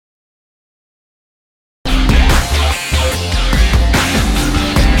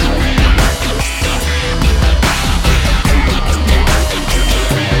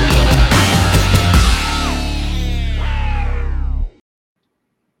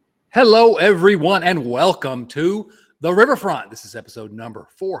Hello, everyone, and welcome to The Riverfront. This is episode number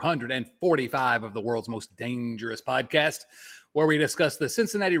 445 of the world's most dangerous podcast, where we discuss the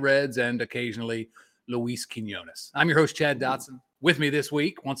Cincinnati Reds and occasionally Luis Quinones. I'm your host, Chad Dotson. With me this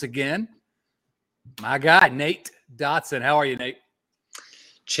week, once again, my guy, Nate Dotson. How are you, Nate?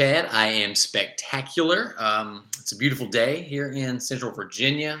 Chad, I am spectacular. It's a beautiful day here in Central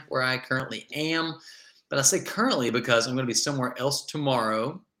Virginia, where I currently am. But I say currently because I'm going to be somewhere else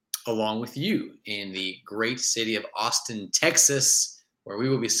tomorrow, along with you, in the great city of Austin, Texas, where we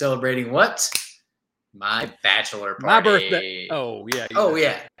will be celebrating what? My bachelor party. My birthday. Oh,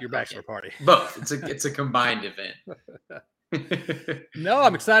 yeah. Your bachelor party. Both. It's a combined event. No,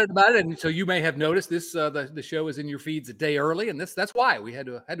 I'm excited about it, and so you may have noticed this. The show is in your feeds a day early, and that's why we had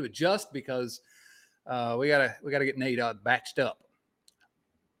to adjust because we gotta get Nate batched up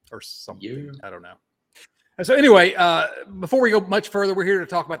or something. Yeah. I don't know. And so anyway, before we go much further, we're here to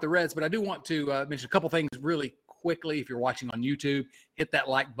talk about the Reds, but I do want to mention a couple things really quickly. If you're watching on YouTube, hit that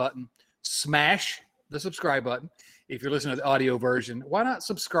like button, smash the subscribe button. If you're listening to the audio version, why not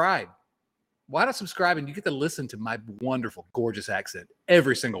subscribe? Why not subscribe and you get to listen to my wonderful, gorgeous accent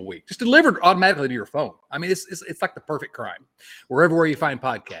every single week, just delivered automatically to your phone. I mean, it's like the perfect crime. We're everywhere you find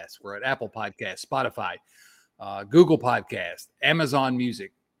podcasts. We're at Apple Podcasts, Spotify, Google Podcasts, Amazon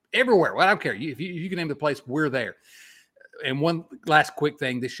Music, everywhere. Well, I don't care. If you can name the place, we're there. And one last quick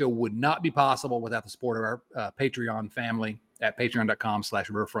thing, this show would not be possible without the support of our Patreon family at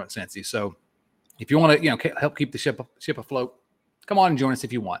patreon.com/riverfrontcincy. So if you want to, help keep the ship afloat, come on and join us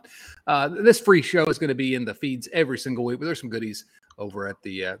if you want. This free show is going to be in the feeds every single week, but there's some goodies over at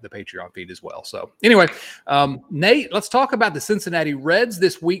the Patreon feed as well. So anyway, Nate, let's talk about the Cincinnati Reds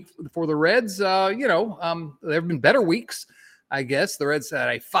this week. For the Reds, there have been better weeks, I guess. The Reds had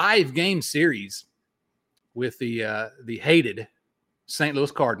a 5-game series with the hated St.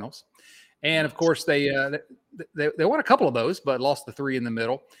 Louis Cardinals, and of course they won a couple of those, but lost the 3 in the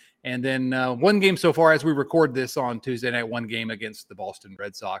middle. And then one game so far as we record this on Tuesday night, one game against the Boston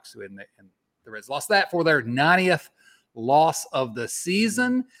Red Sox, and the Reds lost that for their 90th loss of the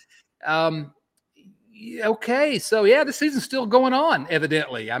season. Okay, so yeah, the season's still going on,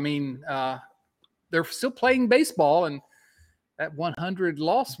 evidently. I mean, they're still playing baseball, and that 100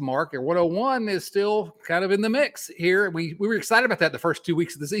 loss mark or 101 is still kind of in the mix here. We were excited about that the first 2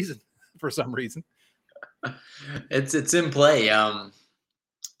 weeks of the season for some reason. It's in play.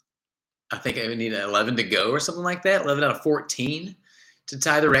 I think I would need 11 to go or something like that. 11 out of 14 to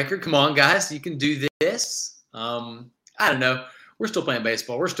tie the record. Come on, guys. You can do this. I don't know. We're still playing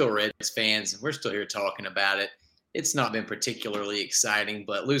baseball. We're still Reds fans. And we're still here talking about it. It's not been particularly exciting,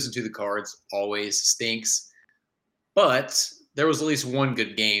 but losing to the Cards always stinks. But there was at least one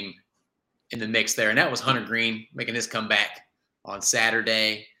good game in the mix there, and that was Hunter Greene making his comeback on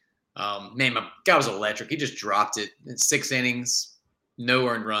Saturday. Man, my guy was electric. He just dropped it in 6 innings. No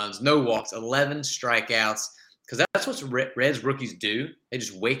earned runs, no walks, 11 strikeouts. Because that's what Reds rookies do. They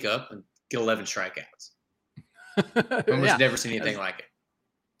just wake up and get 11 strikeouts. Almost never seen anything like it.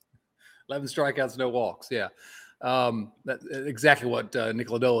 11 strikeouts, no walks. Yeah. That's exactly what Nick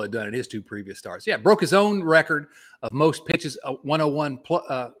Lodolo had done in his 2 previous starts. Yeah, broke his own record of most pitches, 101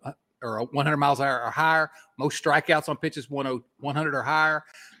 or 100 miles an hour or higher. Most strikeouts on pitches, 100 or higher.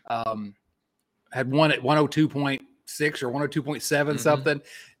 Had one at 102.6 or 102.7 something.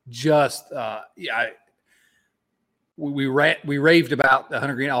 Just we raved about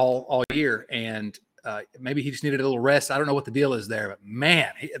Hunter Greene all year, and maybe he just needed a little rest. I don't know what the deal is there, but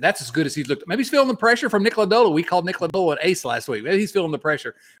man, that's as good as he's looked. Maybe he's feeling the pressure from Nick Lodolo. We called Nick Lodolo an ace last week. Maybe he's feeling the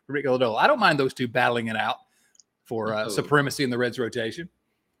pressure from Nick Lodolo. I don't mind those two battling it out for supremacy in the Reds rotation.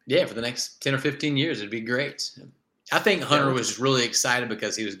 Yeah, for the next 10 or 15 years, it'd be great. I think Hunter was really excited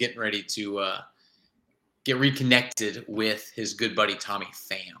because he was getting ready to get reconnected with his good buddy Tommy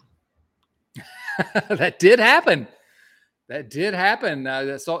Pham. That did happen. If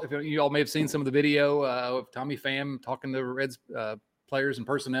you all may have seen some of the video of Tommy Pham talking to Reds players and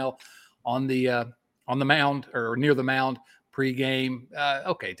personnel on the mound or near the mound pregame.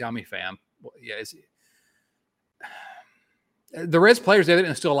 Okay, Tommy Pham. Well, yeah, the Reds players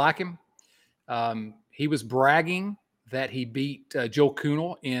evidently still like him. He was bragging that he beat Joe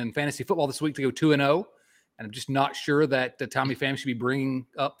Kunal in fantasy football this week to go 2-0. And I'm just not sure that Tommy Pham should be bringing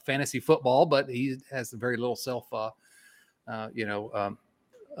up fantasy football, but he has very little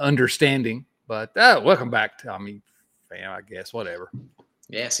understanding. But welcome back, Tommy Pham, I guess, whatever.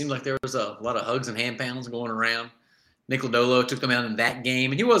 Yeah, it seemed like there was a lot of hugs and hand pounds going around. Nick Lodolo took them out in that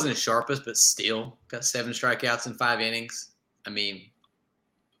game, and he wasn't his sharpest, but still got 7 strikeouts in 5 innings. I mean,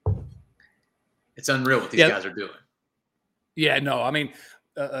 it's unreal what these guys are doing. Yeah, no, I mean,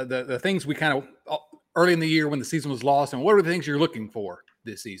 the things we kind of early in the year when the season was lost, and what are the things you're looking for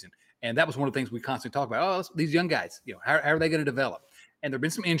this season? And that was one of the things we constantly talk about. Oh, these young guys, how are they going to develop? And there've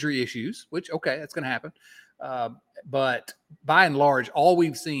been some injury issues, which that's going to happen. But by and large, all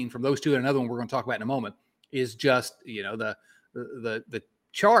we've seen from those two and another one we're going to talk about in a moment is just the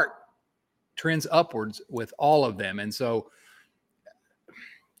chart trends upwards with all of them. And so,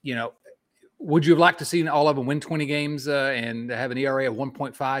 would you have liked to see all of them win 20 games and have an ERA of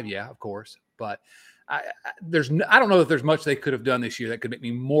 1.5? Yeah, of course. But I don't know if there's much they could have done this year that could make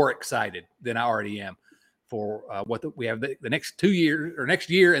me more excited than I already am for what we have the next 2 years or next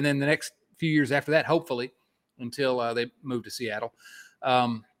year, and then the next few years after that, hopefully, until they move to Seattle.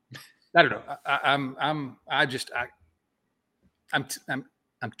 I don't know.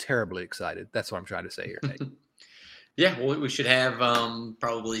 I'm terribly excited. That's what I'm trying to say here, Nate. Yeah, well, we should have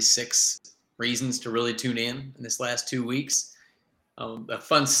probably 6 reasons to really tune in this last 2 weeks. A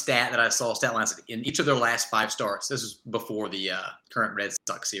fun stat that I saw, stat lines in each of their last 5 starts. This was before the current Red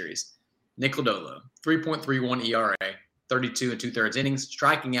Sox series. Nick Lodolo, 3.31 ERA, 32 2/3 innings,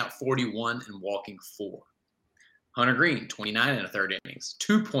 striking out 41 and walking 4. Hunter Green, 29 1/3 innings,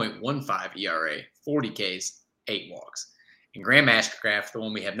 2.15 ERA, 40 Ks, 8 walks. And Graham Ashcraft, the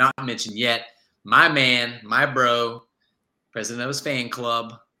one we have not mentioned yet, my man, my bro, president of his fan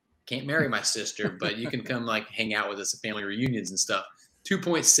club. Can't marry my sister, but you can come hang out with us at family reunions and stuff.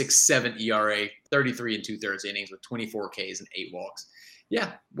 2.67 ERA, 33 2/3 innings with 24 Ks and 8 walks.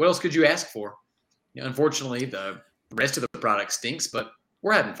 Yeah, what else could you ask for? Unfortunately, the rest of the product stinks, but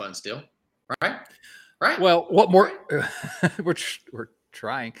we're having fun still, right? Right. Well, what more? we're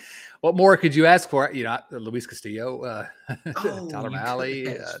trying. What more could you ask for? Luis Castillo, Tyler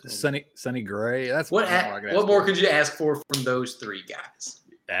Mahle, Sonny Gray. That's what more could you ask for from those 3 guys?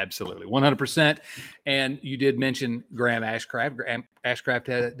 Absolutely, 100%. And you did mention Graham Ashcraft. Graham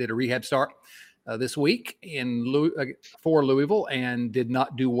Ashcraft did a rehab start this week for Louisville and did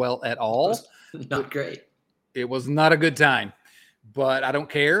not do well at all. Not great. It was not a good time, but I don't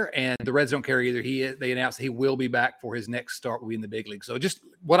care, and the Reds don't care either. They announced he will be back for his next start will be in the big league. So just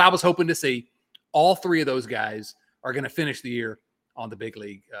what I was hoping to see, all 3 of those guys are going to finish the year on the big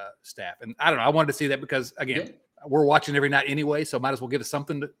league staff. And I don't know, I wanted to see that because, again, we're watching every night anyway, so might as well give us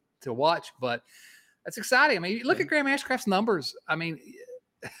something to watch. But that's exciting. I mean, look at Graham Ashcraft's numbers. I mean,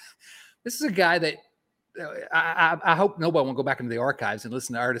 this is a guy that I hope nobody will go back into the archives and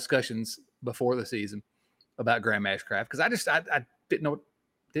listen to our discussions before the season about Graham Ashcraft, because I didn't know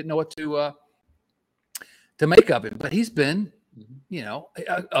what to make of him. But he's been,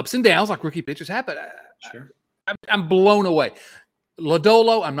 ups and downs like rookie pitchers have. But I'm blown away.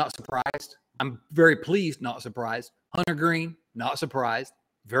 Lodolo, I'm not surprised. I'm very pleased, not surprised. Hunter Green, not surprised.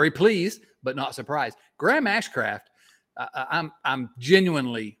 Very pleased, but not surprised. Graham Ashcraft, I'm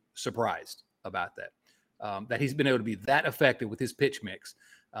genuinely surprised about that. That he's been able to be that effective with his pitch mix.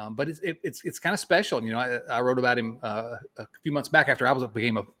 But it's kind of special. I wrote about him a few months back after I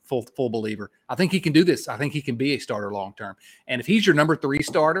became a full believer. I think he can do this. I think he can be a starter long term. And if he's your number 3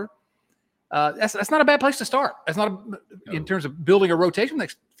 starter, that's not a bad place to start. That's not in terms of building a rotation the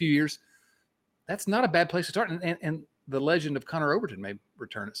next few years. That's not a bad place to start. And the legend of Connor Overton may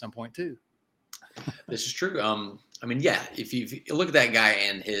return at some point too. This is true. If you look at that guy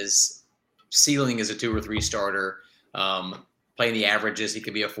and his ceiling is a 2 or 3 starter, playing the averages, he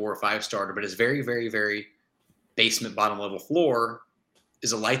could be a 4 or 5 starter, but his very, very, very basement bottom level floor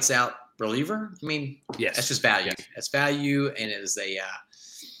is a lights out reliever. I mean, yes, that's just value. Yes. That's value, and it is a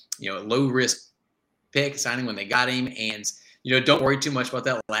low risk pick signing when they got him. And don't worry too much about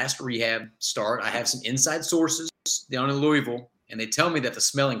that last rehab start. I have some inside sources down in Louisville, and they tell me that the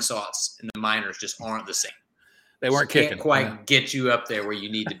smelling salts in the minors just aren't the same. They weren't kicking. Can't quite get you up there where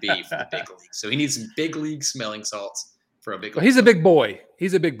you need to be for the big league. So he needs some big league smelling salts for a big league. Well, he's a big boy. He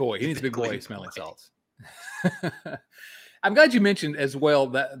needs big boy smelling salts. I'm glad you mentioned as well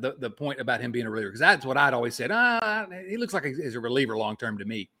that the point about him being a reliever, because that's what I'd always said. He looks like he's a reliever long term to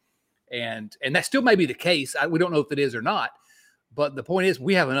me, and that still may be the case. We don't know if it is or not. But the point is,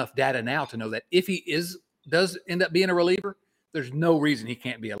 we have enough data now to know that if he does end up being a reliever, there's no reason he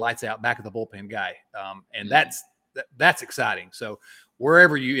can't be a lights out back of the bullpen guy, and that's exciting. So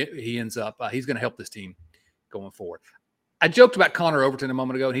wherever he ends up, he's going to help this team going forward. I joked about Connor Overton a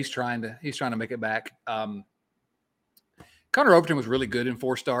moment ago, and he's trying to make it back. Connor Overton was really good in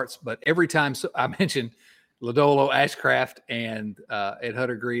 4 starts, but every time I mentioned Lodolo, Ashcraft, and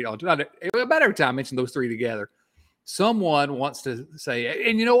Hunter Green, about every time I mention those 3 together, someone wants to say,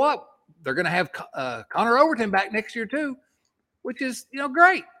 and you know what? They're going to have Connor Overton back next year too, which is,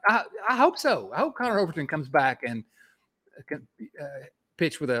 great. I hope so. I hope Connor Overton comes back and can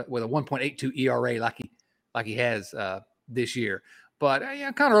pitch with a 1.82 ERA like he has this year. But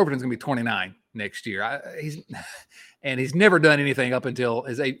Connor Overton's going to be 29 next year. He's never done anything up until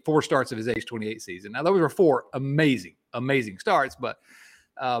his 4 starts of his age 28 season. Now those were 4 amazing starts, but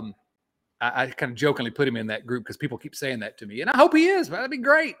I kind of jokingly put him in that group because people keep saying that to me, and I hope he is. That'd be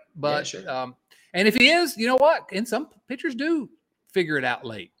great. But yeah, sure. And if he is, you know what? And some pitchers do figure it out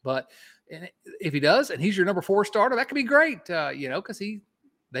late. But if he does, and he's your number 4 starter, that could be great. Because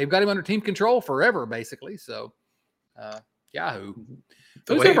they've got him under team control forever, basically. So, Yahoo.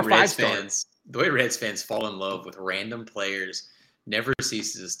 The way Reds fans fall in love with random players never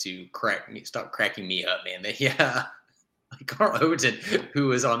ceases to stop cracking me up, man. Like Carl Overton,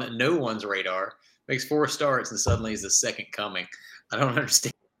 who is on no one's radar, makes 4 starts and suddenly is the second coming. I don't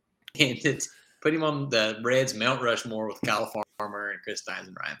understand it. Put him on the Reds Mount Rushmore with Kyle Farmer and Chris Steins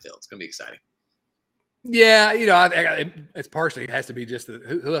and Ryan Field. It's going to be exciting. Yeah, it's partially, it has to be just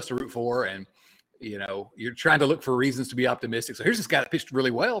who has to root for, and you're trying to look for reasons to be optimistic. So here's this guy that pitched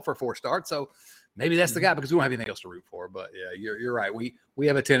really well for 4 starts, so maybe that's the guy, because we don't have anything else to root for. But yeah, you're right. We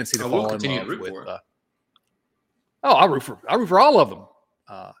have a tendency to fall in love with. I root for all of them.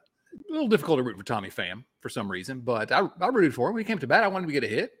 A little difficult to root for Tommy Pham for some reason, but I rooted for him. When he came to bat, I wanted him to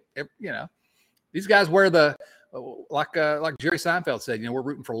get a hit. These guys wear like Jerry Seinfeld said, we're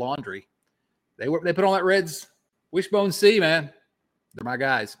rooting for laundry. They put on that Reds wishbone C, man. They're my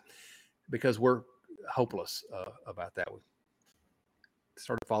guys, because we're hopeless about that. We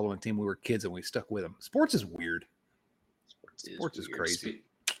started following a team when we were kids and we stuck with them. Sports is weird. Sports is crazy.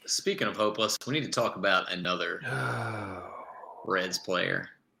 Speaking of hopeless, we need to talk about another Reds player.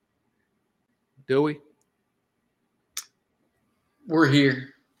 Do we? We're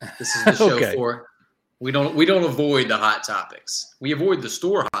here. This is the show for. We don't avoid the hot topics. We avoid the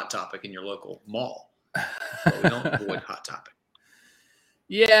store hot topic in your local mall. But we don't avoid hot topic.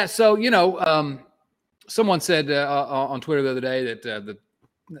 Yeah, so someone said on Twitter the other day that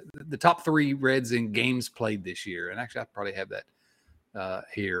the top 3 Reds in games played this year, and actually I probably have that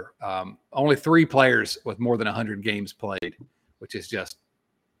here. Only 3 players with more than 100 games played, which is just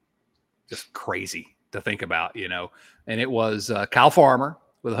crazy to think about, And it was Kyle Farmer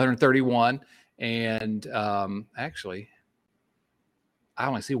with 131, and actually, I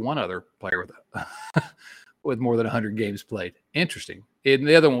only see one other player with more than 100 games played. Interesting. And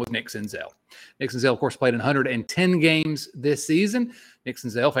the other one was Nick Senzel. Nick Senzel, of course, played in 110 games this season. Nick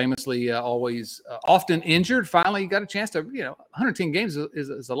Senzel, famously always often injured, finally got a chance to, 110 games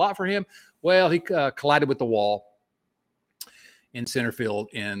is a lot for him. Well, he collided with the wall in center field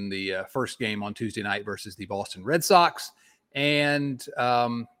in the first game on Tuesday night versus the Boston Red Sox, and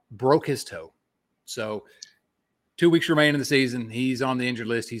broke his toe. So 2 weeks remain in the season. He's on the injured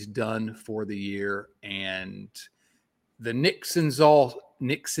list. He's done for the year. And the Nick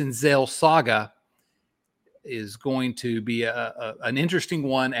Senzel saga is going to be an interesting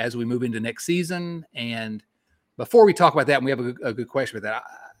one as we move into next season. And before we talk about that, and we have a good question with that,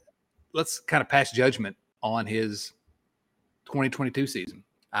 let's kind of pass judgment on his 2022 season.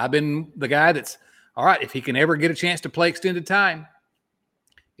 I've been the guy that's, all right, if he can ever get a chance to play extended time,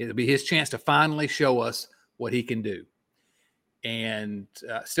 it'll be his chance to finally show us what he can do. And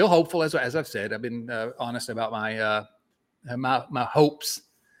still hopeful, as I've said. I've been honest about my hopes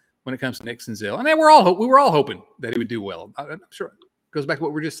when it comes to Nick Senzel. And we were all hoping that he would do well. I'm sure it goes back to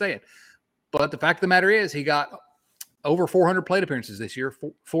what we were just saying. But the fact of the matter is, he got over 400 plate appearances this year,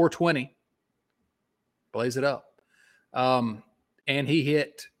 420. Blaze it up. And he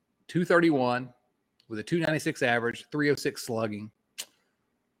hit 231 with a 296 average, 306 slugging,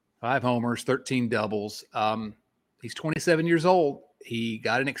 5 homers, 13 doubles. He's 27 years old. He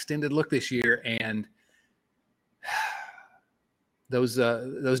got an extended look this year, and those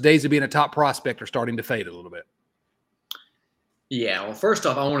days of being a top prospect are starting to fade a little bit. Yeah. Well, first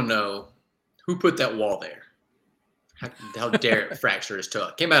off, I want to know who put that wall there. How dare it fracture his toe?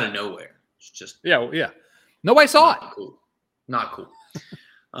 It came out of nowhere. It's just yeah. Nobody saw it. Not cool.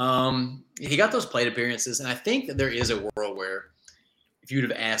 He got those plate appearances, and I think that there is a world where if you'd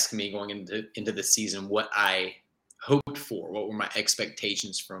have asked me going into the season what I hoped for, what were my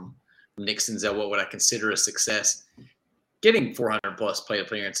expectations from Nick Senzel, what would I consider a success, getting 400-plus plate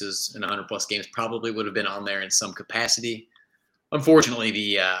appearances in 100-plus games probably would have been on there in some capacity. Unfortunately,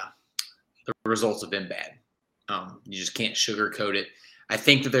 the results have been bad. You just can't sugarcoat it. I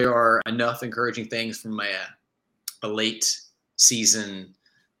think that there are enough encouraging things from a late season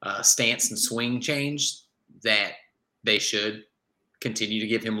stance and swing change that they should continue to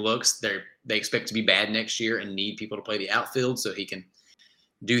give him looks. They expect to be bad next year and need people to play the outfield so he can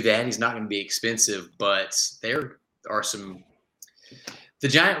do that. He's not going to be expensive, but there are some the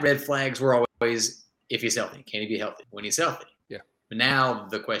giant red flags were always if he's healthy. Can he be healthy when he's healthy? Yeah. But now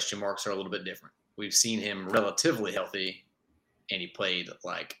the question marks are a little bit different. We've seen him relatively healthy, and he played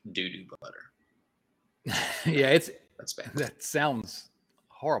like doo-doo butter. Yeah, That's bad. That sounds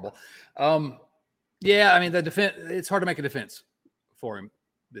horrible. Yeah, I mean, the defense, it's hard to make a defense for him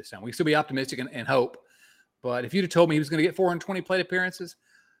this time. We can still be optimistic and hope. But if you'd have told me he was going to get 420 plate appearances,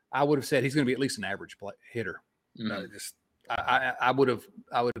 I would have said he's going to be at least an average hitter. Mm-hmm. I would have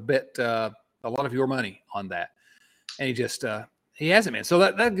bet a lot of your money on that. And he hasn't been. So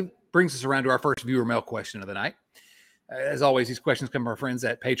that brings us around to our first viewer mail question of the night. As always, these questions come from our friends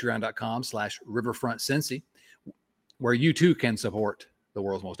at patreon.com/riverfrontcincy, where you too can support the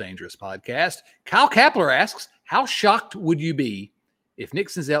world's most dangerous podcast. Kyle Kapler asks, how shocked would you be if Nick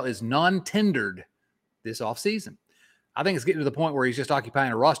Senzel is non-tendered this offseason? I think it's getting to the point where he's just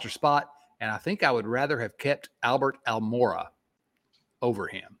occupying a roster spot, and I think I would rather have kept Albert Almora over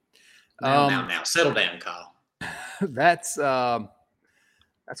him. Now, settle down, Kyle. That's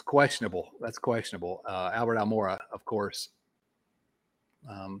questionable. That's questionable. Albert Almora, of course.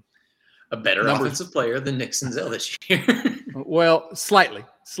 A better offensive player than Nick Senzel this year. Well, slightly,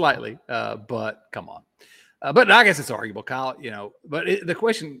 but come on. But I guess it's arguable, Kyle. But the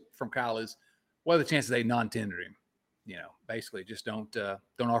question from Kyle is, what are the chances they non-tender him? Basically, just don't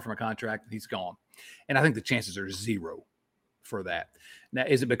offer him a contract and he's gone. And I think the chances are 0 for that. Now,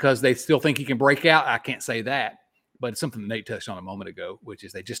 is it because they still think he can break out? I can't say that, but it's something that Nate touched on a moment ago, which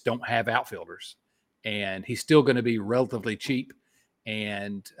is they just don't have outfielders, and he's still going to be relatively cheap.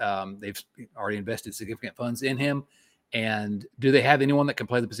 And they've already invested significant funds in him. And do they have anyone that can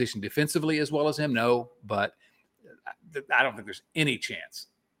play the position defensively as well as him? No, but I don't think there's any chance.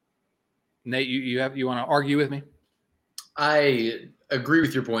 Nate, you want to argue with me? I agree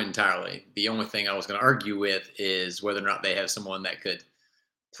with your point entirely. The only thing I was going to argue with is whether or not they have someone that could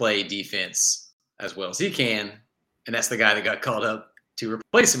play defense as well as he can. And that's the guy that got called up to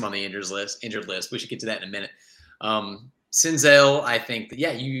replace him on the injured list. We should get to that in a minute. Senzel, I think that,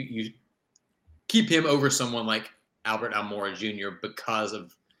 yeah, you keep him over someone like Albert Almora Jr. because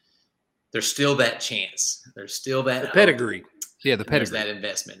of there's still that chance. There's still that the pedigree. Yeah, the pedigree. There's that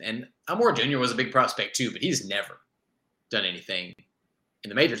investment. And Almora Jr. was a big prospect too, but he's never done anything in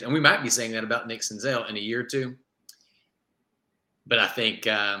the majors. And we might be saying that about Nick Senzel in a year or two. But I think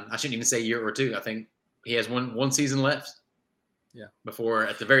I shouldn't even say a year or two. I think he has one season left. Yeah. Before,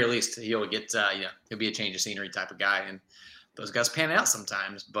 at the very least, he'll get he'll be a change of scenery type of guy, and those guys pan out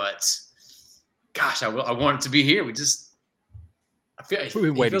sometimes. But gosh, I want it to be here. I feel he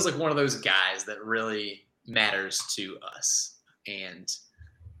feels like one of those guys that really matters to us, and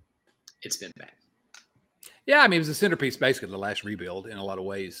it's been bad. Yeah, I mean, it was a centerpiece basically of the last rebuild in a lot of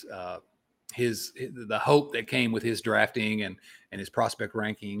ways. The hope that came with his drafting and his prospect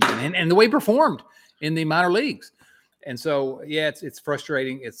rankings and the way he performed in the minor leagues. And so, yeah, it's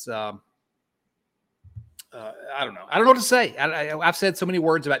frustrating. It's I don't know. I don't know what to say. I've said so many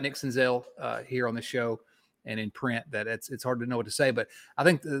words about Nick Senzel here on the show and in print that it's hard to know what to say. But I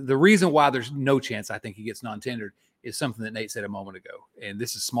think the reason why there's no chance I think he gets non-tendered is something that Nate said a moment ago. And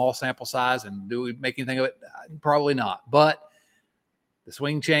this is small sample size. And do we make anything of it? Probably not. But the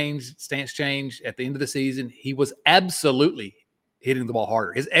swing change, stance change at the end of the season, he was absolutely hitting the ball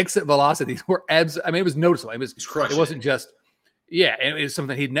harder. His exit velocities were it was noticeable. It wasn't just, and it was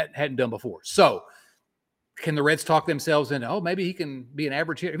something he hadn't done before. So can the Reds talk themselves into, maybe he can be an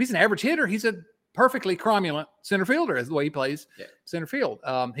average hitter? If he's an average hitter, he's a perfectly cromulent center fielder is the way he plays center field.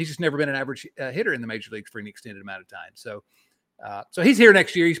 He's just never been an average hitter in the major leagues for an extended amount of time. So he's here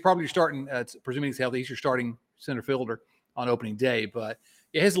next year. He's probably starting, presuming he's healthy, he's your starting center fielder on opening day. But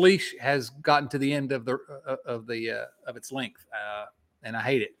yeah, his leash has gotten to the end of its length, and I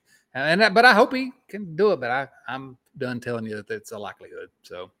hate it. But I hope he can do it. But I'm done telling you that it's a likelihood.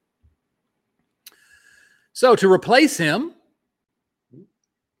 So to replace him,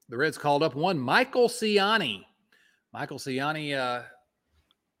 the Reds called up one Michael Ciani. Michael Ciani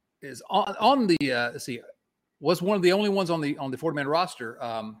is on the was one of the only ones on the 40-man roster.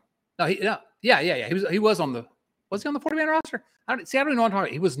 He was on the. Was he on the 40-man roster? I don't even know what I'm talking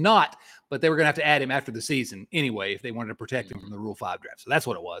about. He was not, but they were going to have to add him after the season anyway if they wanted to protect him from the Rule 5 draft. So that's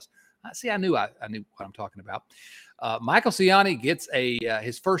what it was. I knew what I'm talking about. Michael Ciani gets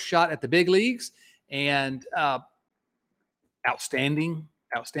his first shot at the big leagues, and outstanding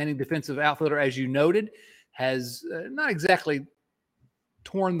defensive outfielder, as you noted, has not exactly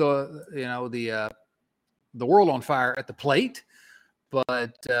torn the world on fire at the plate,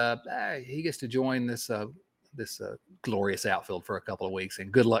 but he gets to join this glorious outfield for a couple of weeks,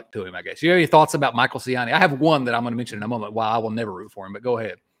 and good luck to him, I guess. You have any thoughts about Michael Ciani? I have one that I'm going to mention in a moment why I will never root for him, but go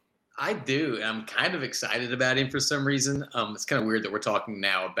ahead. I do. I'm kind of excited about him for some reason. It's kind of weird that we're talking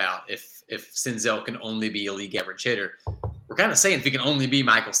now about if Senzel can only be a league average hitter. We're kind of saying if he can only be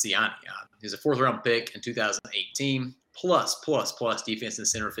Michael Ciani. He's a 4th-round pick in 2018, plus defense in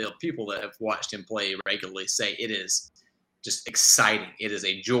center field. People that have watched him play regularly say it is just exciting. It is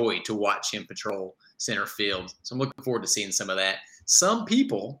a joy to watch him patrol center field. So I'm looking forward to seeing some of that. Some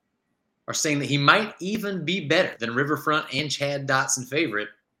people are saying that he might even be better than Riverfront and Chad Dotson favorite,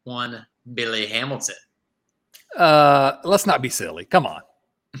 one Billy Hamilton. Let's not be silly. Come on.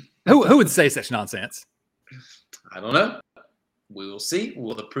 Who would say such nonsense? I don't know. We will see.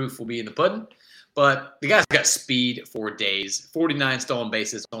 The proof will be in the pudding. But the guy's got speed for days. 49 stolen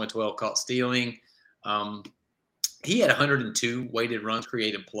bases, only 12 caught stealing. He had 102 weighted runs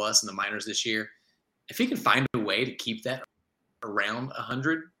created plus in the minors this year. If he can find a way to keep that around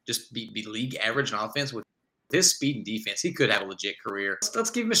 100, just be league average in offense with his speed and defense, he could have a legit career. Let's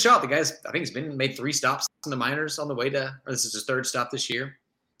give him a shot. The guy's, I think he's made 3 stops in the minors on the way to, or this is his 3rd stop this year.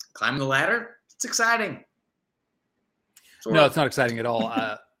 Climbing the ladder, it's exciting. No, it's not exciting at all.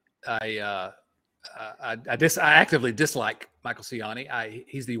 I actively dislike Michael Ciani.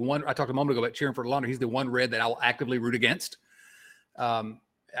 He's the one, I talked a moment ago about cheering for the Laundry. He's the one Red that I will actively root against.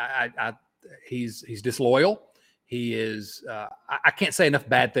 He's disloyal. He is, I can't say enough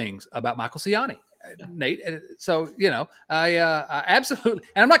bad things about Michael Ciani, Nate. So, I absolutely,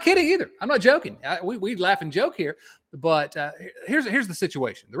 and I'm not kidding either. I'm not joking. We laugh and joke here, but here's the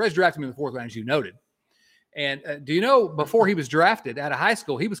situation. The Reds drafted him in the 4th round, as you noted. And do you know, before he was drafted out of high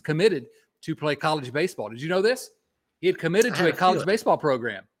school, he was committed to play college baseball. Did you know this? He had committed to a college baseball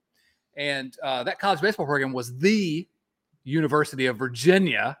program. And that college baseball program was the University of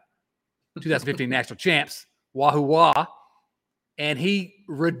Virginia, 2015 national champs, Wahoo Wah. And he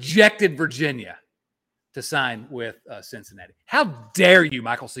rejected Virginia to sign with Cincinnati. How dare you,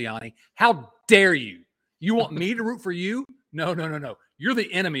 Michael Ciani? How dare you? You want me to root for you? No. You're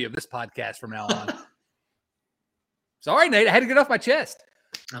the enemy of this podcast from now on. Sorry, Nate. I had to get off my chest.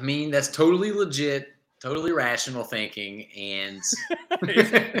 I mean, that's totally legit, totally rational thinking, and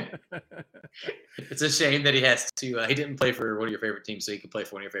it's a shame that he has to. He didn't play for one of your favorite teams, so he could play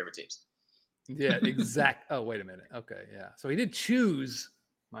for one of your favorite teams. Yeah, exact. Oh, wait a minute. Okay, yeah. So he did choose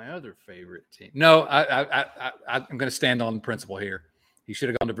my other favorite team. No, I'm going to stand on principle here. He should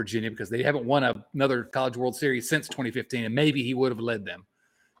have gone to Virginia because they haven't won another College World Series since 2015, and maybe he would have led them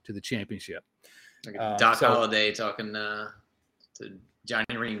to the championship. Doc Holliday talking to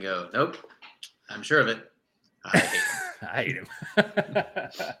Johnny Ringo. Nope. I'm sure of it. I hate him. I hate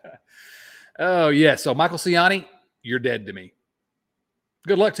him. Oh, yeah. So, Michael Ciani, you're dead to me.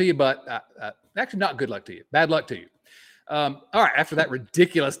 Good luck to you, but actually not good luck to you. Bad luck to you. All right. After that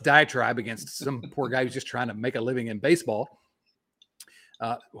ridiculous diatribe against some poor guy who's just trying to make a living in baseball,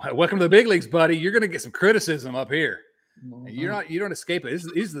 welcome to the big leagues, buddy. You're going to get some criticism up here. Mm-hmm. You don't escape it. This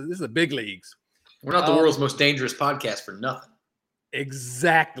is the big leagues. We're not the world's most dangerous podcast for nothing.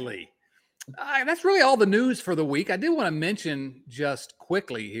 Exactly. That's really all the news for the week. I did want to mention just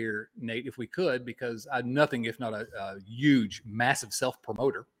quickly here, Nate, if we could, because I'm nothing if not a huge, massive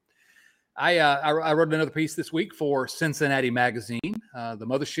self-promoter. I wrote another piece this week for Cincinnati Magazine, the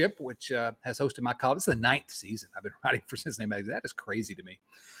mothership, which has hosted my column. This is the 9th season I've been writing for Cincinnati Magazine. That is crazy to me.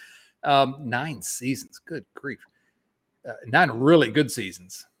 9 seasons. Good grief. 9 really good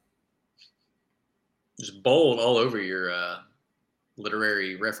seasons. Just bold all over your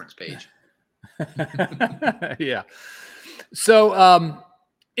literary reference page. Yeah. So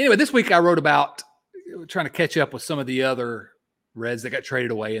anyway, this week I wrote about trying to catch up with some of the other Reds that got traded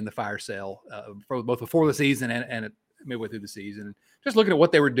away in the fire sale, both before the season and midway through the season. Just looking at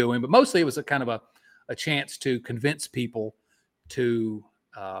what they were doing, but mostly it was a kind of a chance to convince people to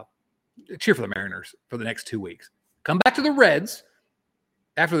cheer for the Mariners for the next 2 weeks. Come back to the Reds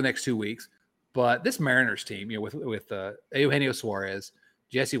after the next 2 weeks. But this Mariners team, with Eugenio Suarez,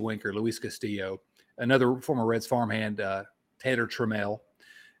 Jesse Winker, Luis Castillo, another former Reds farmhand, Taylor Trammell.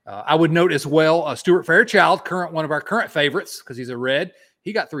 I would note as well Stuart Fairchild, one of our current favorites because he's a Red.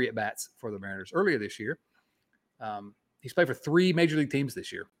 He got 3 at-bats for the Mariners earlier this year. He's played for 3 major league teams this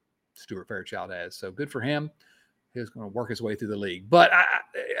year, Stuart Fairchild has. So good for him. He's going to work his way through the league. But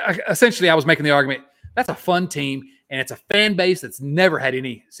essentially, I was making the argument, that's a fun team, and it's a fan base that's never had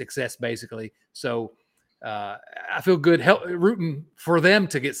any success, basically. So I feel good rooting for them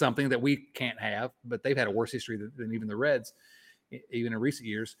to get something that we can't have, but they've had a worse history than even the Reds, even in recent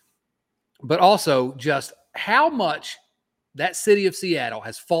years. But also just how much that city of Seattle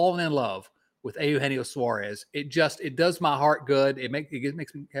has fallen in love with Eugenio Suarez. It does my heart good. It makes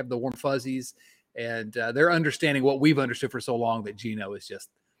me have the warm fuzzies, and they're understanding what we've understood for so long, that Gino is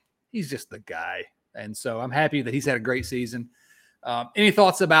he's just the guy. And so I'm happy that he's had a great season. Any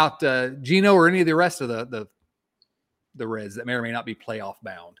thoughts about Gino or any of the rest of the Reds that may or may not be playoff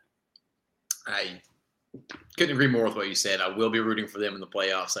bound? I couldn't agree more with what you said. I will be rooting for them in the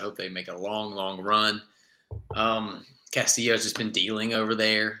playoffs. I hope they make a long, long run. Castillo's just been dealing over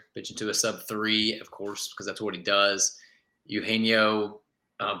there, pitching to a sub-3, of course, because that's what he does. Eugenio,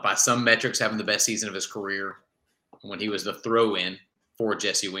 by some metrics, having the best season of his career when he was the throw-in for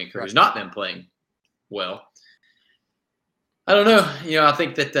Jesse Winker, who's not been playing well. I don't know. I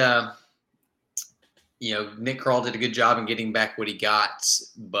think that, Nick Krall did a good job in getting back what he got,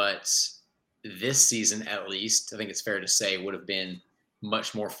 but this season, at least, I think it's fair to say, would have been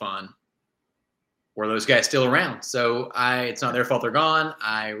much more fun were those guys still around. So it's not their fault they're gone.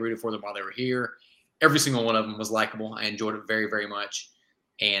 I rooted for them while they were here. Every single one of them was likable. I enjoyed it very, very much.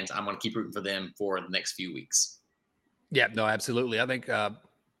 And I'm going to keep rooting for them for the next few weeks. Yeah, no, absolutely. I think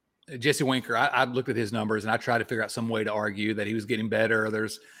Jesse Winker, I looked at his numbers and I tried to figure out some way to argue that he was getting better.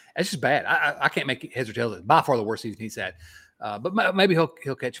 It's just bad. I can't make heads or tails. It's by far the worst season he's had. But maybe he'll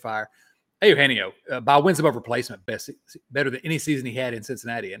catch fire. Eugenio, by wins above replacement, better than any season he had in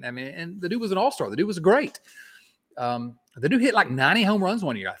Cincinnati. And and the dude was an all-star. The dude was great. The dude hit like 90 home runs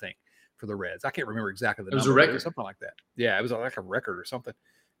one year, I think, for the Reds. I can't remember exactly the number. It was a record. Something like that. Yeah, it was like a record or something.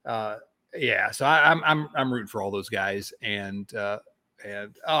 Yeah, so I'm rooting for all those guys. And I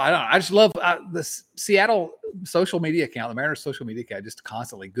don't know. I just love the Seattle social media account, the Mariners social media account, just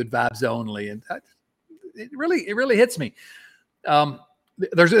constantly good vibes only. And it really hits me.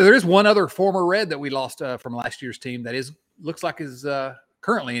 There is one other former Red that we lost from last year's team that looks like is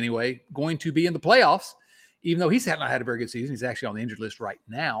currently anyway going to be in the playoffs, even though he's not had a very good season. He's actually on the injured list right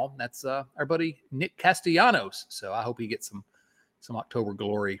now. That's our buddy Nick Castellanos. So I hope he gets some October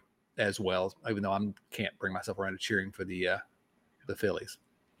glory as well, even though I can't bring myself around to cheering for the Phillies.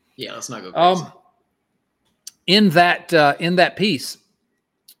 Yeah, let's not go crazy. In that piece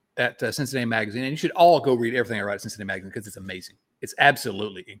at Cincinnati Magazine, and you should all go read everything I write at Cincinnati Magazine because it's amazing. It's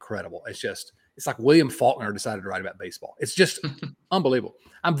absolutely incredible. It's like William Faulkner decided to write about baseball. It's just unbelievable.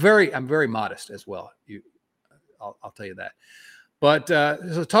 I'm very modest as well. I'll tell you that. But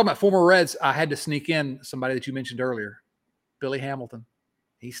so talking about former Reds, I had to sneak in somebody that you mentioned earlier, Billy Hamilton.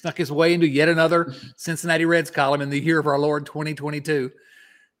 He snuck his way into yet another Cincinnati Reds column in the year of our Lord 2022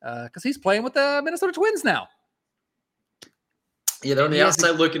 because he's playing with the Minnesota Twins now. Yeah, they're on the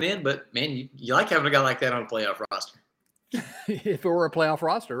outside looking in, but man, you like having a guy like that on a playoff roster. If it were a playoff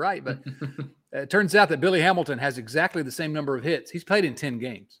roster, right? But it turns out that Billy Hamilton has exactly the same number of hits. He's played in 10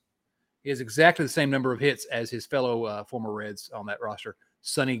 games. He has exactly the same number of hits as his fellow former Reds on that roster,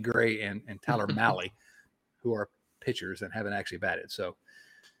 Sonny Gray and Tyler Mahle, who are pitchers and haven't actually batted. So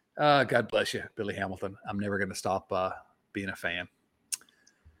God bless you, Billy Hamilton. I'm never going to stop being a fan.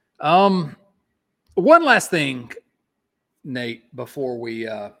 One last thing, Nate, before we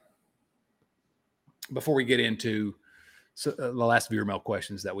get into the last viewer mail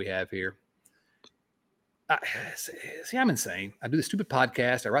questions that we have here. I'm insane. I do the stupid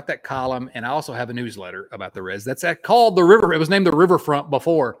podcast. I write that column, and I also have a newsletter about the Reds. That's called The River. It was named The Riverfront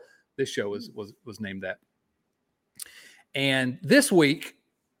before this show was named that. And this week,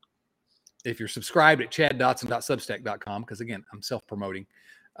 if you're subscribed at chaddotson.substack.com, because again, I'm self-promoting,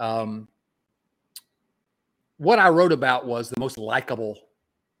 what I wrote about was the most likable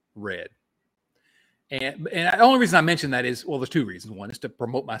Red. And the only reason I mentioned that is, well, there's two reasons. One is to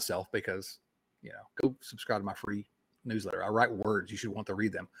promote myself because, go subscribe to my free newsletter. I write words. You should want to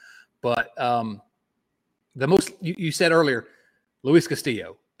read them. But the most, you said earlier, Luis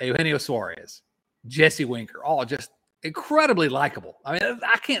Castillo, Eugenio Suarez, Jesse Winker, all just incredibly likable. I mean,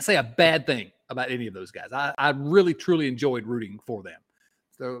 I can't say a bad thing about any of those guys. I really, truly enjoyed rooting for them.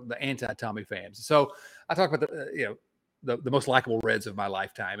 The anti-Tommy fans. So I talk about the most likable Reds of my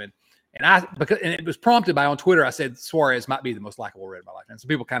lifetime. And it was prompted by on Twitter, I said Suarez might be the most likable Red of my life. And some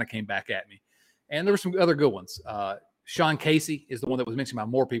people kind of came back at me. And there were some other good ones. Sean Casey is the one that was mentioned by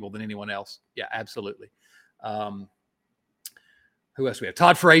more people than anyone else. Yeah, absolutely. Who else do we have?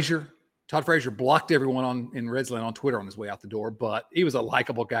 Todd Frazier. Todd Frazier blocked everyone in Redsland on Twitter on his way out the door, but he was a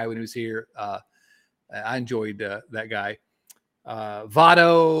likable guy when he was here. I enjoyed that guy.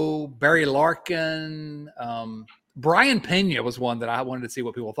 Votto, Barry Larkin, Brian Pena was one that I wanted to see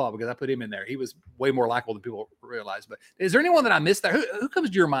what people thought because I put him in there. He was way more likable than people realize. But is there anyone that I missed there? Who comes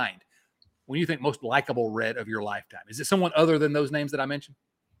to your mind when you think most likable Red of your lifetime? Is it someone other than those names that I mentioned?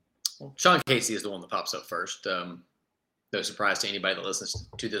 Sean Casey is the one that pops up first. no surprise to anybody that listens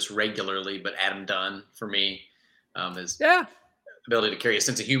to this regularly, but Adam Dunn for me is ability to carry a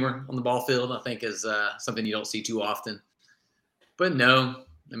sense of humor on the ball field. I think is something you don't see too often. But no,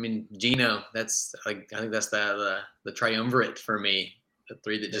 I mean Geno. I think that's the triumvirate for me. The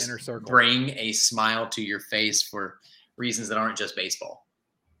three that just bring a smile to your face for reasons that aren't just baseball.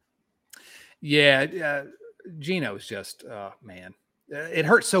 Yeah, Geno's just man. It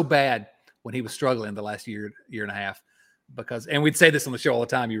hurt so bad when he was struggling the last year and a half because, and we'd say this on the show all the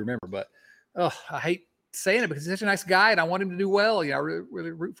time, you remember, but I hate saying it because he's such a nice guy and I want him to do well. I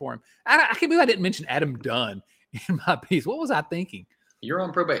really root for him. I can't believe I didn't mention Adam Dunn in my piece. What was I thinking? You're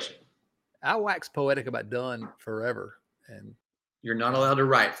on probation. I wax poetic about Dunn forever. And you're not allowed to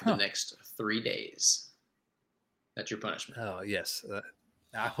write for the next 3 days. That's your punishment. Oh, yes.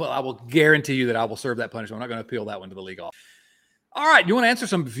 I will guarantee you that I will serve that punishment. I'm not going to appeal that one to the league office. All right. You want to answer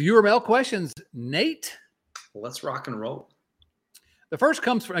some viewer mail questions, Nate? Let's rock and roll. The first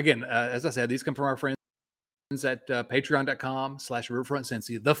comes from, again, as I said, these come from our friends at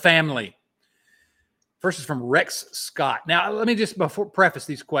patreon.com/RiverfrontCincy, the family. First is from Rex Scott. Now, let me just preface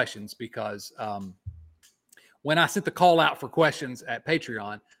these questions because when I sent the call out for questions at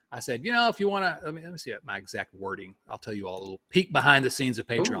Patreon, I said, if you want to, let me see my exact wording. I'll tell you all a little peek behind the scenes of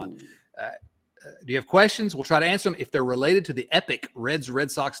Patreon. Do you have questions? We'll try to answer them. If they're related to the epic Red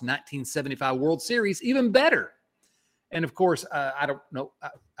Sox 1975 World Series, even better. And of course, I don't know.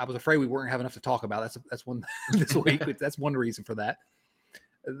 I was afraid we weren't going to have enough to talk about. That's one this week. That's one reason for that.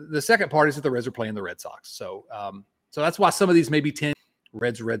 The second part is that the Reds are playing the Red Sox. So that's why some of these may be 10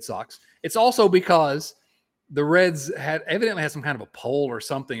 Red Sox. It's also because the Reds evidently had some kind of a poll or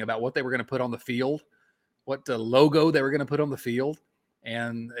something about what they were going to put on the field, what the logo they were going to put on the field.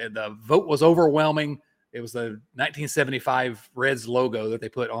 And the vote was overwhelming. It was the 1975 Reds logo that they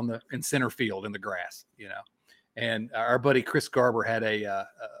put in center field in the grass, And our buddy Chris Garber had a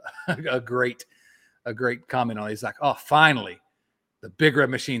great comment on it. He's like, "Oh, finally, the Big Red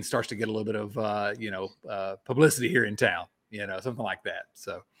Machine starts to get a little bit of publicity here in town, something like that."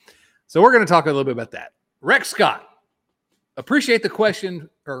 So we're going to talk a little bit about that. Rex Scott, appreciate the question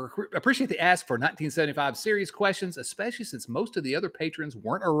or appreciate the ask for 1975 series questions, especially since most of the other patrons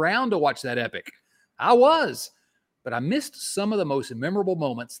weren't around to watch that epic. I was, but I missed some of the most memorable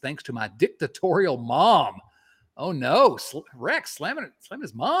moments thanks to my dictatorial mom. Oh no, Rex slamming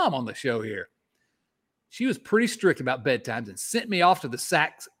his mom on the show here. She was pretty strict about bedtimes and sent me off to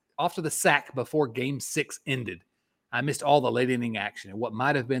the sack before Game 6 ended. I missed all the late inning action and what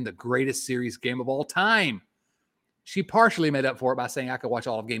might have been the greatest series game of all time. She partially made up for it by saying I could watch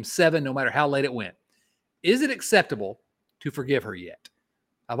all of Game 7 no matter how late it went. Is it acceptable to forgive her yet?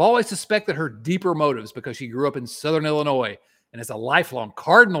 I've always suspected her deeper motives because she grew up in Southern Illinois and is a lifelong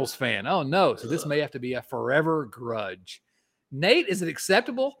Cardinals fan. Oh no, so this may have to be a forever grudge. Nate, is it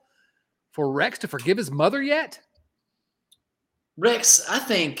acceptable for Rex to forgive his mother yet? Rex, I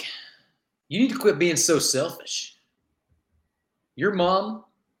think you need to quit being so selfish. Your mom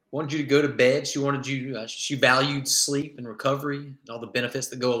wanted you to go to bed. She wanted you. She valued sleep and recovery and all the benefits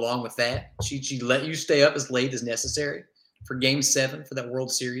that go along with that. She let you stay up as late as necessary for Game 7, for that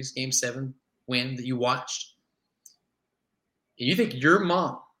World Series Game 7 win that you watched. And you think your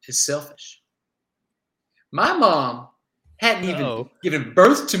mom is selfish? My mom hadn't even given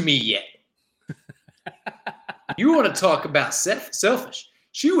birth to me yet. You want to talk about selfish?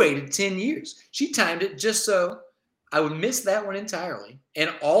 She waited 10 years. She timed it just so I would miss that one entirely and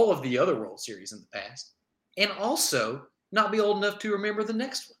all of the other World Series in the past, and also not be old enough to remember the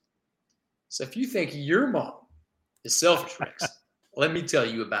next one. So if you think your mom is selfish, Rex, let me tell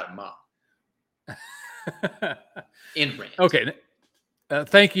you about mom. In rant. Okay.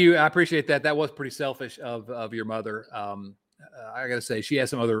 Thank you. I appreciate that. That was pretty selfish of your mother. I got to say, she has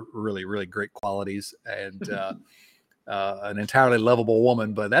some other really, really great qualities and an entirely lovable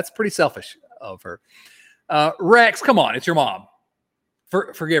woman, but that's pretty selfish of her. Rex, come on. It's your mom.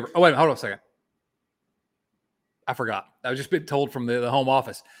 Forgive her. Oh, wait, hold on a second. I forgot. I was just been told from the home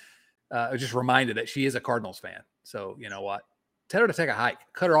office. I was just reminded that she is a Cardinals fan. So you know what? Tell her to take a hike.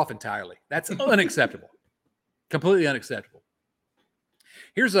 Cut her off entirely. That's unacceptable. Completely unacceptable.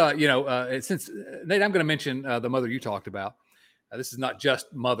 Here's since Nate, I'm going to mention the mother you talked about. This is not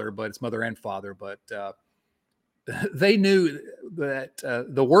just mother, but it's mother and father. But they knew that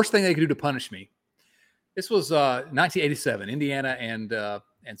the worst thing they could do to punish me. This was 1987. Indiana and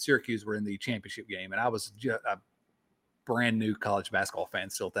Syracuse were in the championship game, and I was a brand new college basketball fan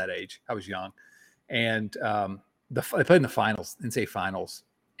still at that age. I was young, and they played in the finals, NCAA finals,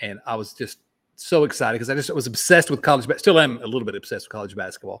 and I was just so excited because I was obsessed with college. Still am a little bit obsessed with college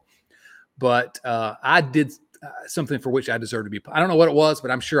basketball, but I did something for which I deserve to be. I don't know what it was,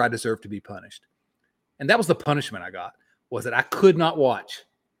 but I'm sure I deserve to be punished. And that was the punishment I got, was that I could not watch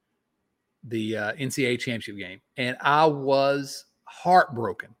the NCAA championship game. And I was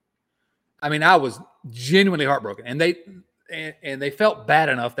heartbroken. I mean, I was genuinely heartbroken. And they felt bad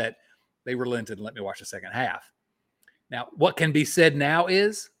enough that they relented and let me watch the second half. Now, what can be said now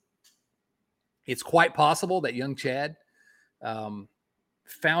is it's quite possible that young Chad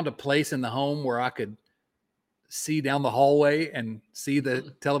found a place in the home where I could see down the hallway and see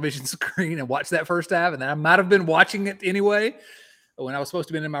the television screen and watch that first half. And then I might have been watching it anyway when I was supposed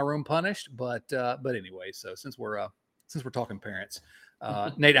to be in my room punished. But anyway, so since we're talking parents,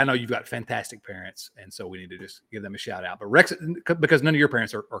 Nate, I know you've got fantastic parents, and so we need to just give them a shout out. But Rex, because none of your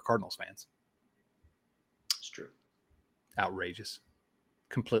parents are Cardinals fans. It's true. Outrageous.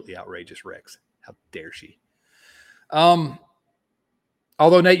 Completely outrageous, Rex. How dare she?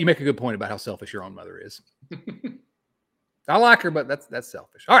 Although, Nate, you make a good point about how selfish your own mother is. I like her, but that's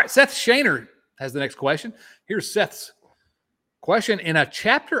selfish. All right, Seth Shaner has the next question. Here's Seth's question. In a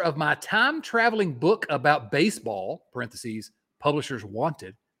chapter of my time-traveling book about baseball, parentheses, publishers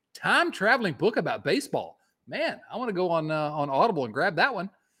wanted, time-traveling book about baseball. Man, I want to go on Audible and grab that one.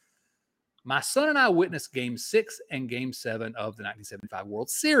 My son and I witnessed Game 6 and Game 7 of the 1975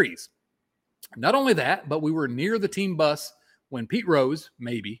 World Series. Not only that, but we were near the team bus when Pete Rose,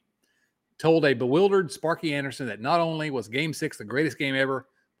 maybe, told a bewildered Sparky Anderson that not only was Game 6 the greatest game ever,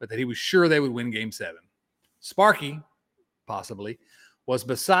 but that he was sure they would win Game 7. Sparky, possibly, was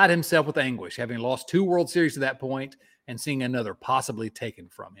beside himself with anguish, having lost 2 World Series to that point and seeing another possibly taken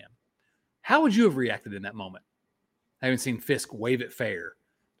from him. How would you have reacted in that moment, having seen Fisk wave it fair,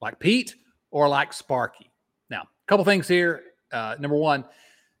 like Pete or like Sparky? Now, a couple things here. Number one,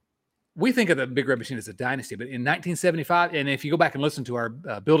 we think of the Big Red Machine as a dynasty, but in 1975, and if you go back and listen to our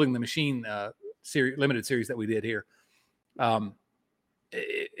Building the Machine series, limited series that we did here,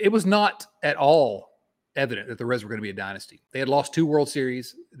 it was not at all evident that the Reds were going to be a dynasty. They had lost 2 World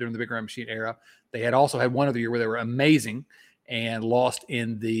Series during the Big Red Machine era. They had also had one other year where they were amazing and lost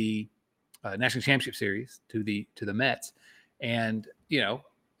in the National Championship Series to the Mets. And, you know,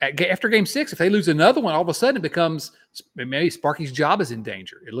 after Game 6, if they lose another one, all of a sudden it becomes maybe Sparky's job is in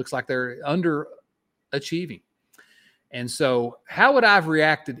danger. It looks like they're underachieving. And so how would I have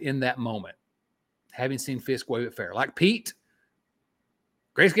reacted in that moment, having seen Fisk wave it fair? Like Pete,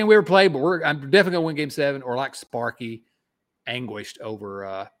 greatest game we ever played, but I'm definitely going to win Game 7, or like Sparky, anguished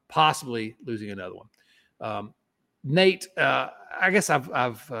over possibly losing another one. Nate, I guess I've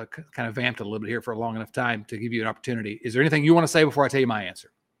kind of vamped a little bit here for a long enough time to give you an opportunity. Is there anything you want to say before I tell you my answer?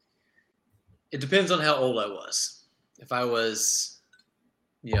 It depends on how old I was. If I was,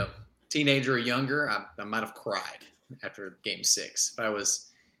 teenager or younger, I might have cried after Game 6. If I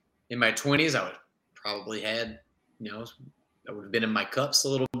was in my 20s, I would probably had, I would have been in my cups a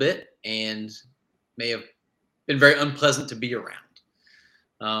little bit and may have been very unpleasant to be around.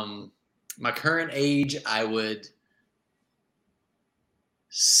 My current age, I would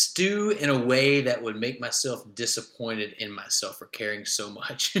stew in a way that would make myself disappointed in myself for caring so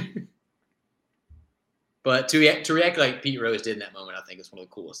much. But to react like Pete Rose did in that moment, I think is one of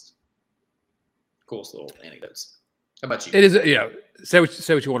the coolest little anecdotes. How about you? It is, say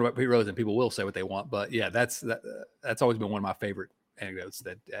what you want about Pete Rose, and people will say what they want. But yeah, that's always been one of my favorite anecdotes.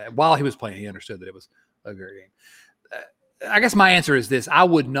 That while he was playing, he understood that it was a great game. I guess my answer is this: I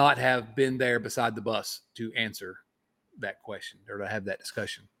would not have been there beside the bus to answer that question or to have that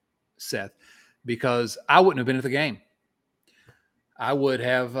discussion, Seth, because I wouldn't have been at the game. I would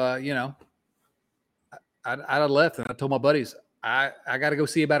have, I'd have left, and I told my buddies, I got to go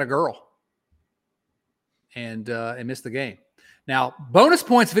see about a girl, and miss the game. Now, bonus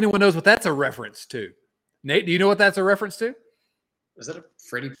points if anyone knows what that's a reference to. Nate, do you know what that's a reference to? Was that a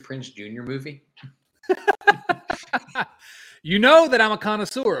Freddie Prinze Jr. movie? You know that I'm a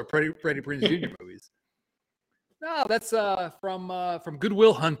connoisseur of Freddie Prinze Jr. movies. No, that's from Good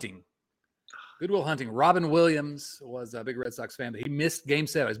Will Hunting. Good Will Hunting. Robin Williams was a big Red Sox fan, but he missed Game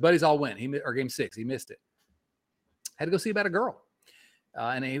 7. His buddies all went. Or Game 6. He missed it. Had to go see about a girl.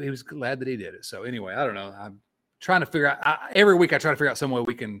 And he was glad that he did it. So anyway, I don't know. I'm trying to figure out. Every week I try to figure out some way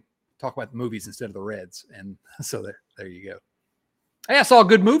we can talk about the movies instead of the Reds. And so there you go. Hey, I saw a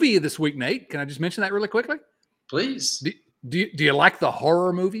good movie this week, Nate. Can I just mention that really quickly? Please. Do you like the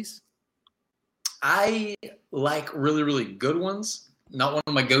horror movies? I like really, really good ones. Not one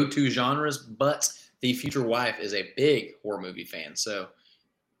of my go-to genres, but the future wife is a big horror movie fan. So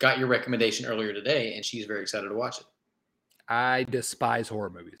got your recommendation earlier today, and she's very excited to watch it. I despise horror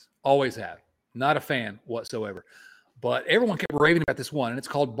movies. Always have. Not a fan whatsoever. But everyone kept raving about this one, and it's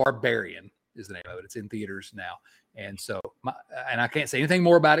called Barbarian. is the name of it. It's in theaters now. And so, and I can't say anything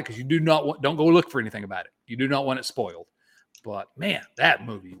more about it because you don't go look for anything about it. You do not want it spoiled. But man, that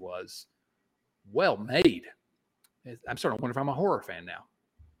movie was well made. I'm starting to wonder if I'm a horror fan now.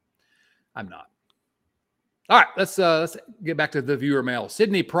 I'm not. All right, let's get back to the viewer mail.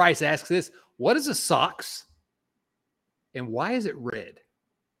 Sydney Price asks this: what is a socks, and why is it red?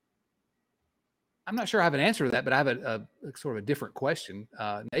 I'm not sure I have an answer to that, but I have a sort of a different question.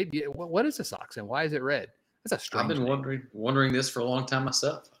 Nate, what is a socks, and why is it red? That's a strange. I've been wondering this for a long time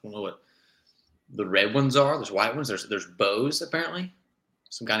myself. I don't know what the red ones are. There's white ones. There's Bo's apparently.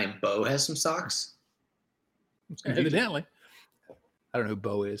 Some guy named Bo has some socks. Evidently, I don't know who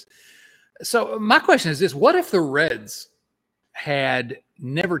Bo is. So my question is this: what if the Reds had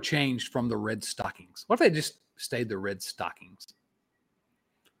never changed from the red stockings? What if they just stayed the red stockings?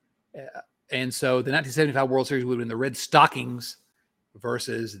 And so the 1975 World Series would have been the red stockings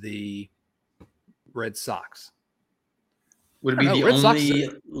versus the red socks. Would it be the only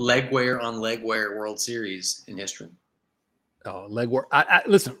leg wear on leg wear World Series in history? Oh, leg wear.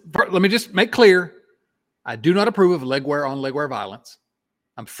 Listen, let me just make clear. I do not approve of leg wear on leg wear violence.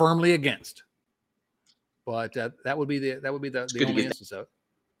 I'm firmly against. But that would be the only instance of it.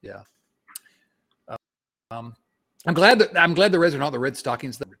 Yeah. I'm glad the Reds are not the Red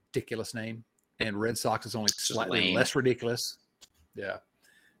Stockings. The ridiculous name, and Red Sox is only slightly less ridiculous. Yeah.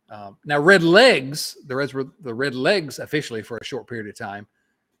 Now Red Legs, the Reds were the Red Legs officially for a short period of time.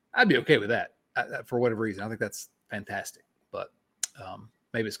 I'd be okay with that for whatever reason. I think that's fantastic. But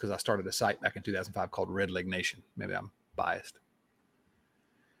maybe it's because I started a site back in 2005 called Red Leg Nation. Maybe I'm biased.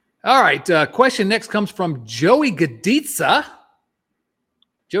 All right. Question next comes from Joey Gaditza.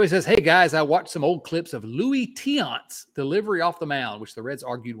 Joey says, hey, guys, I watched some old clips of Louis Tiant's delivery off the mound, which the Reds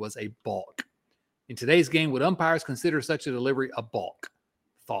argued was a balk. In today's game, would umpires consider such a delivery a balk?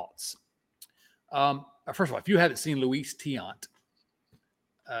 Thoughts? First of all, if you haven't seen Luis Tiant,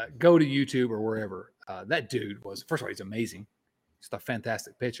 go to YouTube or wherever. That dude was, first of all, he's amazing. He's a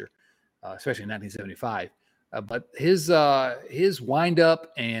fantastic pitcher, especially in 1975. But his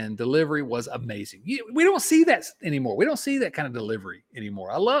windup and delivery was amazing. We don't see that anymore. We don't see that kind of delivery anymore.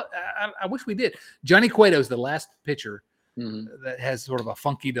 I wish we did. Johnny Cueto is the last pitcher that has sort of a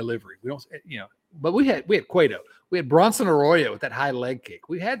funky delivery. We don't, but we had Cueto. We had Bronson Arroyo with that high leg kick.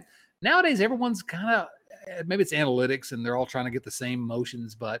 Nowadays everyone's kind of, maybe it's analytics and they're all trying to get the same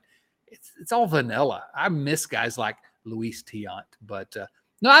motions, but it's all vanilla. I miss guys like Luis Tiant, but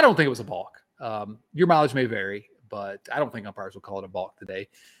no, I don't think it was a balk. Your mileage may vary, but I don't think umpires will call it a balk today,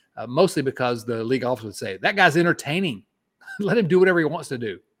 mostly because the league office would say, that guy's entertaining. Let him do whatever he wants to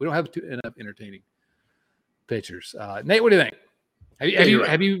do. We don't have enough entertaining pitchers. Nate, what do you think?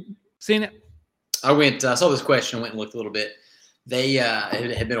 Have you seen it? I saw this question, went and looked a little bit.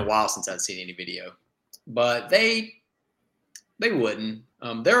 It had been a while since I'd seen any video, but they wouldn't.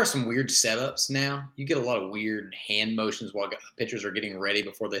 There are some weird setups now. You get a lot of weird hand motions while pitchers are getting ready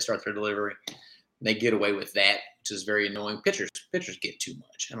before they start their delivery. They get away with that, which is very annoying. Pitchers get too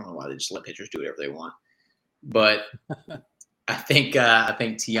much. I don't know why they just let pitchers do whatever they want. But I think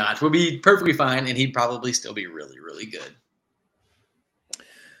Tiant would be perfectly fine, and he'd probably still be really, really good.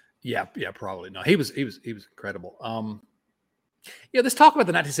 Yeah, probably. No, he was incredible. This talk about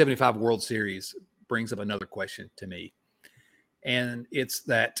the 1975 World Series brings up another question to me. And it's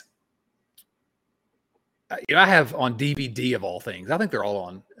that, I have on DVD of all things. I think they're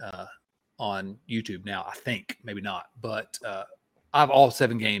all on YouTube now. I think maybe not, but I have all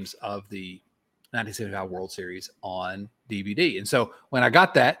 7 games of the 1975 World Series on DVD. And so when I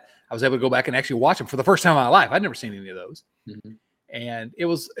got that, I was able to go back and actually watch them for the first time in my life. I'd never seen any of those, and it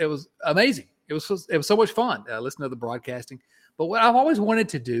was amazing. It was so much fun listening to the broadcasting. But what I've always wanted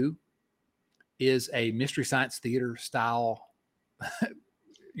to do is a Mystery Science Theater style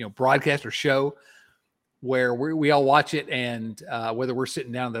broadcast or show where we all watch it, and whether we're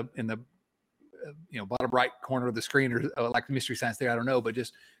sitting down in the bottom right corner of the screen or like the Mystery Science Theater, I don't know, but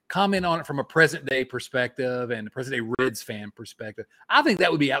just comment on it from a present day perspective and a present day Reds fan perspective. I think that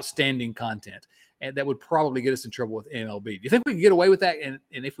would be outstanding content, and that would probably get us in trouble with MLB. Do you think we could get away with that? And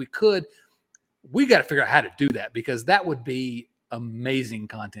if we could, we got to figure out how to do that, because that would be amazing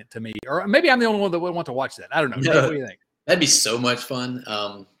content to me. Or maybe I'm the only one that would want to watch that. I don't know. No. What do you think? That'd be so much fun.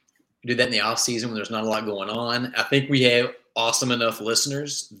 Do that in the off season when there's not a lot going on. I think we have awesome enough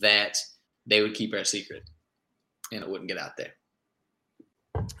listeners that they would keep our secret and it wouldn't get out there.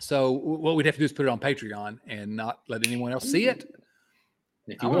 So what we'd have to do is put it on Patreon and not let anyone else see it.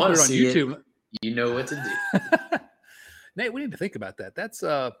 If you want to see YouTube, you know what to do. Nate, we need to think about that.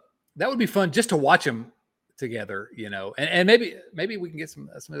 That would be fun just to watch them together, and maybe we can get some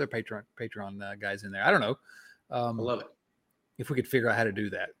other Patreon guys in there. I don't know. I love it. If we could figure out how to do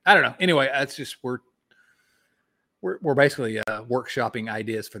that. I don't know. Anyway, that's just we're basically workshopping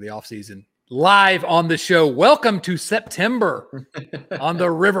ideas for the off season live on the show. Welcome to September on the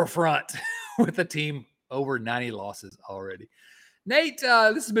Riverfront with the team over 90 losses already. Nate,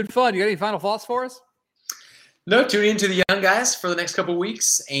 this has been fun. You got any final thoughts for us? No, tune in to the young guys for the next couple of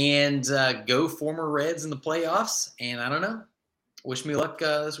weeks and go former Reds in the playoffs. And I don't know. Wish me luck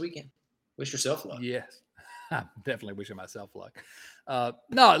this weekend. Wish yourself luck. Yes, I'm definitely wishing myself luck.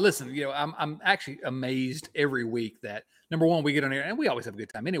 No, listen, I'm actually amazed every week that, number one, we get on here and we always have a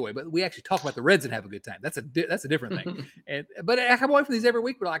good time anyway, but we actually talk about the Reds and have a good time. That's a different thing. But I come away from these every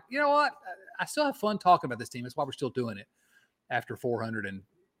week. We're like, you know what? I still have fun talking about this team. That's why we're still doing it after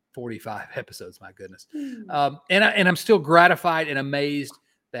 445 episodes. My goodness. And I'm still gratified and amazed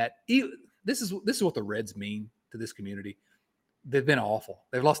that this is what the Reds mean to this community. They've been awful.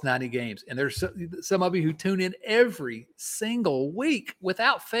 They've lost 90 games. And there's some of you who tune in every single week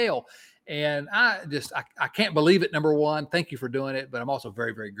without fail. And I can't believe it. Number one, thank you for doing it. But I'm also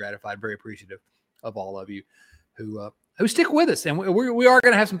very, very gratified, very appreciative of all of you who stick with us. And we are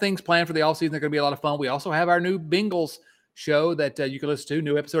going to have some things planned for the offseason. They're going to be a lot of fun. We also have our new Bengals show that you can listen to.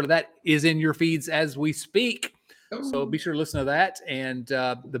 New episode of that is in your feeds as we speak. Ooh. So be sure to listen to that. And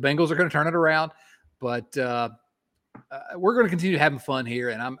the Bengals are going to turn it around. But we're going to continue having fun here,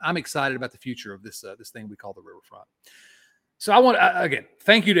 and I'm excited about the future of this thing we call the Riverfront. So I want to, again,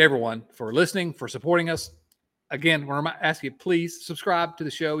 thank you to everyone for listening, for supporting us. Again, we're going to ask you, please subscribe to the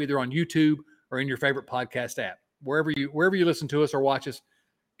show either on YouTube or in your favorite podcast app. Wherever you listen to us or watch us,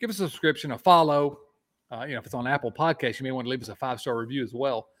 give us a subscription, a follow. If it's on Apple Podcasts, you may want to leave us a 5-star review as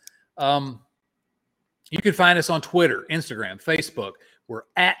well. You can find us on Twitter, Instagram, Facebook. We're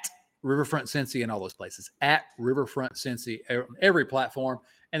at Riverfront Cincy in all those places, at Riverfront Cincy, every platform.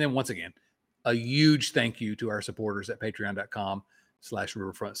 And then once again, a huge thank you to our supporters at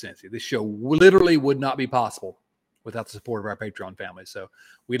patreon.com/Riverfront Cincy. This show literally would not be possible without the support of our Patreon family. So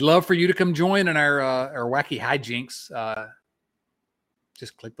we'd love for you to come join in our wacky hijinks.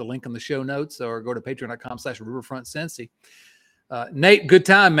 Just click the link in the show notes or go to patreon.com/Riverfront Cincy. Nate, good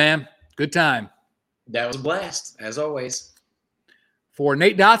time, man. Good time. That was a blast, as always. For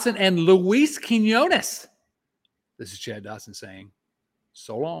Nate Dotson and Luis Quinones, this is Chad Dotson saying,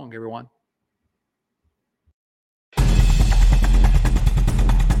 so long, everyone.